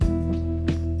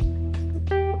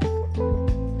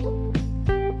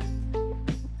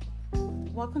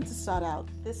To start out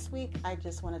this week, I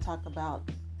just want to talk about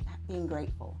being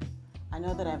grateful. I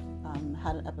know that I've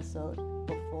had an episode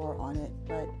before on it,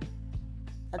 but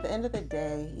at the end of the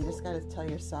day, you just got to tell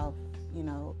yourself,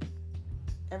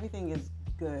 everything is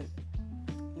good.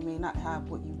 You may not have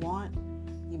what you want.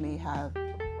 You may have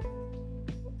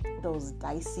those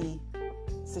dicey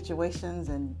situations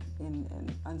and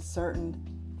uncertain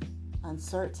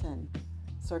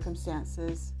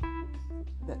circumstances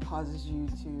that causes you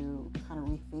to kind of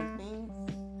rethink things.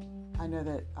 I know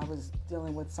that I was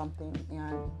dealing with something,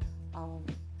 and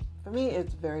for me,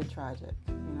 it's very tragic.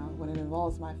 When it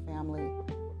involves my family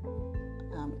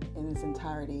in its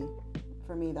entirety,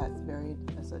 for me,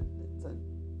 it's a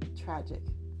tragic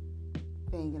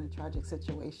thing and a tragic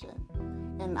situation.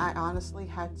 And I honestly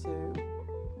had to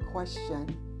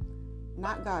question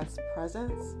not God's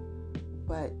presence,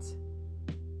 but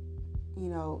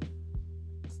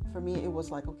for me, it was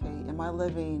like, okay, am I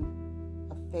living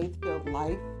a faith-filled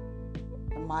life?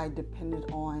 Am I depending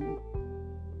on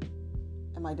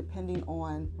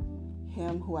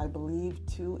Him who I believe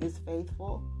too is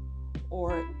faithful?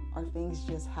 Or are things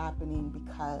just happening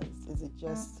because? Is it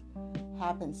just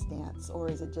happenstance? Or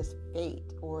is it just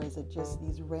fate? Or is it just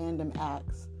these random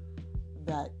acts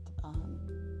that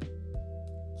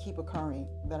keep occurring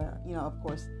that are, of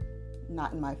course,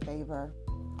 not in my favor?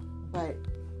 But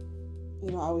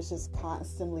I was just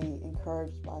constantly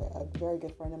encouraged by a very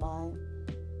good friend of mine.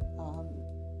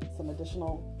 Some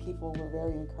additional people were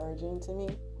very encouraging to me.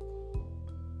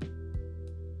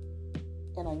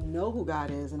 And I know who God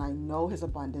is, and I know His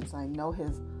abundance. I know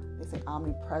they say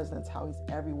omnipresence, how He's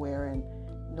everywhere and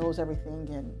knows everything,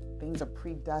 and things are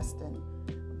predestined.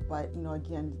 But,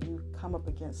 again, you come up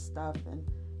against stuff and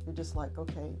you're just like,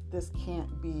 okay, this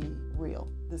can't be real.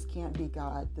 This can't be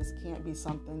God. This can't be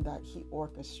something that He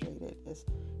orchestrated. As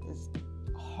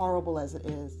horrible as it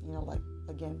is,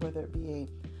 again, whether it be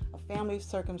a family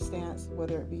circumstance,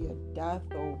 whether it be a death,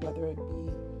 or whether it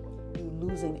be you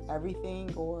losing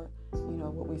everything, or,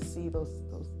 what we see, those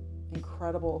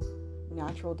incredible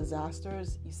natural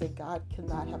disasters, you say God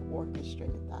cannot have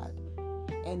orchestrated that.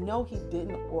 And no, He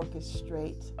didn't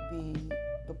orchestrate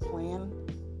the plan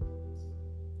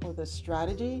or the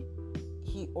strategy.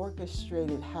 He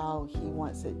orchestrated how He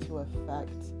wants it to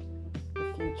affect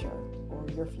the future, or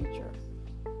your future,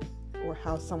 or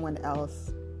how someone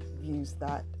else views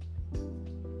that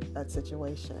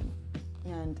situation.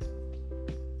 And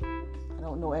I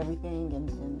don't know everything, and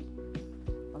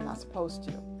I'm not supposed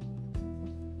to,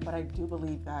 but I do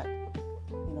believe that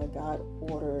God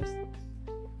orders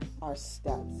our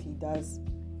steps. He does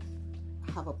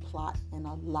have a plot and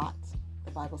a lot,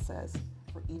 the Bible says,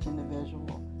 for each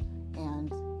individual.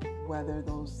 And whether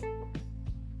those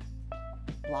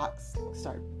blocks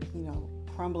start,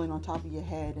 crumbling on top of your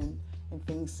head, and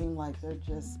things seem like they're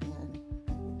just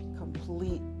in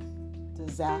complete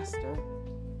disaster,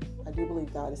 I do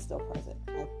believe God is still present.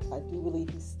 I do believe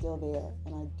He's still there.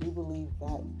 And I do believe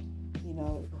that,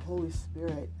 the Holy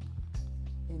Spirit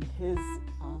in His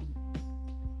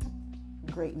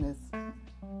greatness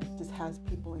just has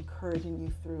people encouraging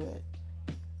you through it.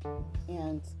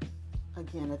 And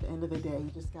again, at the end of the day,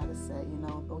 you just got to say,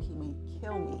 though He may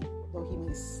kill me, though He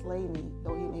may slay me,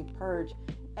 though He may purge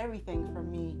everything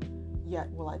from me,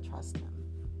 yet will I trust Him.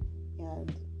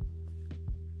 And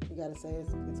you got to say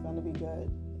it's going to be good.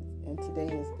 And today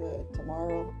is good.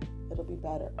 Tomorrow, it'll be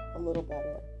better, a little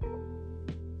better.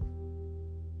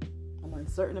 I'm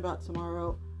uncertain about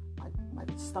tomorrow. My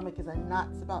stomach is in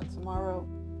knots about tomorrow,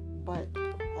 but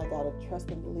I got to trust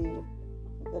and believe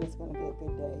that it's going to be a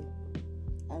good day.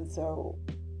 And so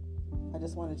I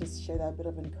just want to share that bit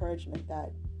of encouragement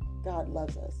that God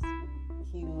loves us.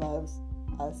 He loves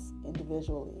us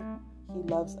individually. He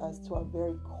loves us to our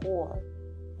very core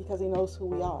because He knows who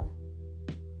we are.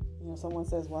 Someone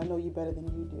says, well, I know you better than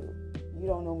you do. You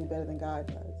don't know me better than God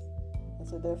does. And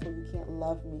so therefore you can't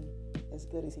love me as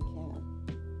good as He can.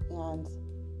 And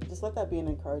just let that be an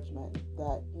encouragement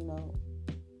that,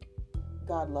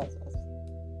 God loves us.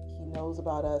 He knows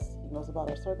about us. He knows about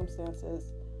our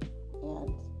circumstances.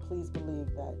 And please believe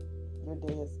that your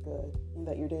day is good and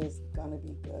that your day is going to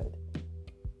be good.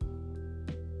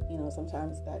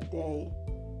 Sometimes that day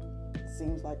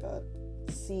seems like a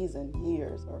season,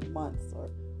 years or months or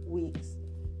weeks.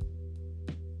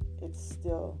 It's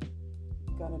still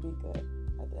going to be good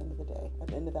at the end of the day, at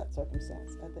the end of that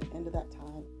circumstance, at the end of that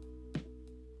time.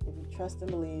 If you trust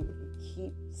and believe, if you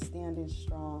keep standing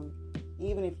strong,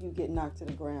 even if you get knocked to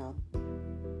the ground,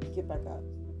 get back up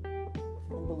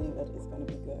and believe that it's going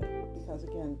to be good. Because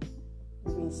again,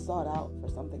 You're being sought out for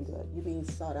something good. You're being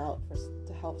sought out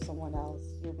to help someone else.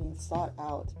 You're being sought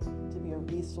out to be a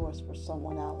resource for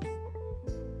someone else.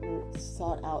 You're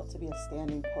sought out to be a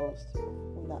standing post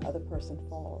when that other person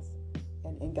falls.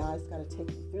 And God's got to take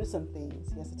you through some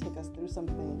things. He has to take us through some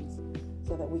things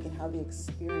so that we can have the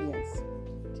experience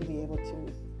to be able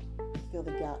to fill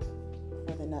the gap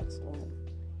for the next one.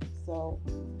 So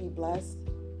be blessed.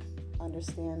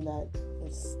 Understand that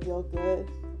it's still good.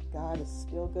 God is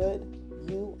still good.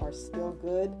 You are still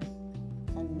good.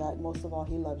 And that most of all,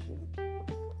 He loves you.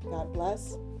 God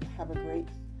bless. Have a great,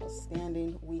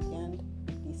 outstanding weekend.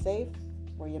 Be safe.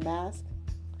 Wear your mask.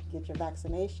 Get your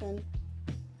vaccination.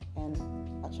 And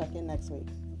I'll check in next week.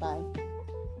 Bye.